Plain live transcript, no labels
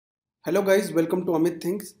Hello guys, welcome to Amit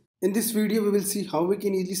Thinks. In this video, we will see how we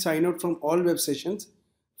can easily sign out from all web sessions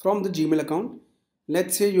from the Gmail account.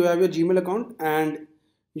 Let's say you have your Gmail account and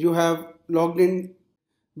you have logged in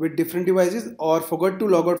with different devices or forgot to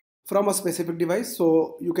log out from a specific device.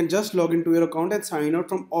 So you can just log into your account and sign out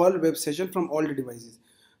from all web sessions from all the devices.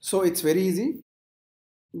 So it's very easy.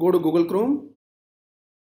 Go to Google Chrome,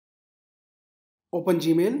 open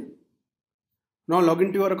Gmail. Now log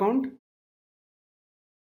into your account.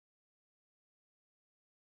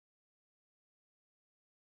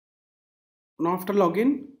 Now after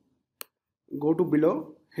login, go to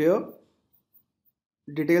below here.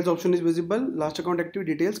 Details option is visible. Last account active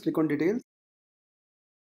details. Click on details.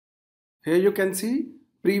 Here you can see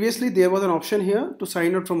previously there was an option here to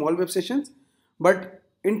sign out from all web sessions, but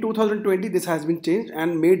in 2020 this has been changed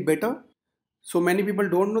and made better. So many people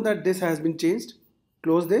don't know that this has been changed.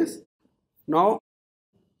 Close this. Now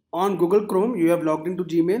on Google Chrome you have logged into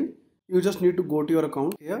Gmail. You just need to go to your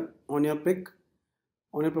account here on your pic,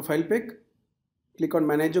 on your profile pic. Click on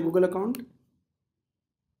manage your Google account.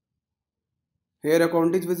 Here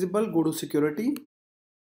account is visible. Go to security.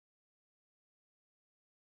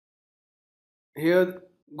 Here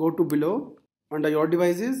go to below under your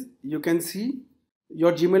devices. You can see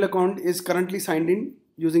your Gmail account is currently signed in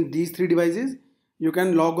using these three devices. You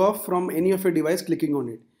can log off from any of your device clicking on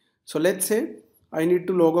it. So let's say I need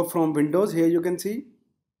to log off from Windows. Here you can see,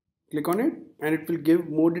 click on it and it will give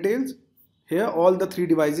more details. Here all the three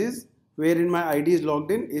devices wherein my ID is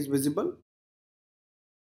logged in is visible.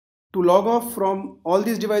 To log off from all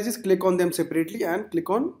these devices, click on them separately and click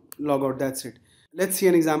on logout. That's it. Let's see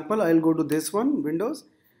an example. I'll go to this one, Windows.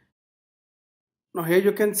 Now here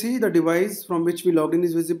you can see the device from which we logged in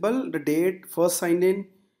is visible, the date, first signed in,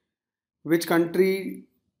 which country,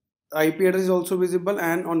 IP address is also visible,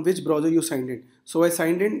 and on which browser you signed in. So I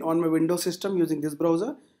signed in on my Windows system using this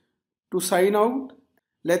browser. To sign out,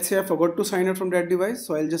 let's say I forgot to sign out from that device,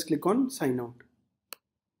 so I'll just click on sign out.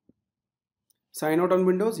 Sign out on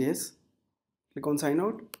Windows, yes. Click on sign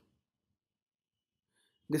out.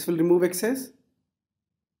 This will remove access.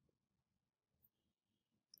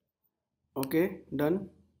 Okay, done.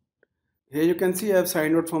 Here you can see I have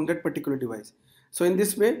signed out from that particular device. So in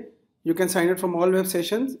this way, you can sign out from all web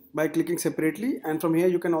sessions by clicking separately, and from here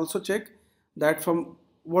you can also check that from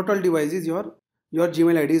what all devices your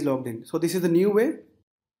Gmail ID is logged in. So this is the new way.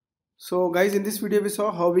 So guys, in this video we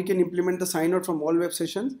saw how we can implement the sign out from all web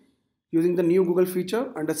sessions using the new Google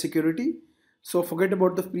feature under security. So forget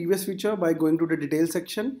about the previous feature by going to the details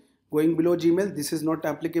section, going below Gmail. This is not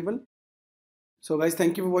applicable. So guys,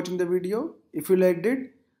 thank you for watching the video. If you liked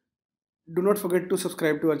it, do not forget to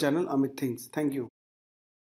subscribe to our channel Amit Thinks. Thank you.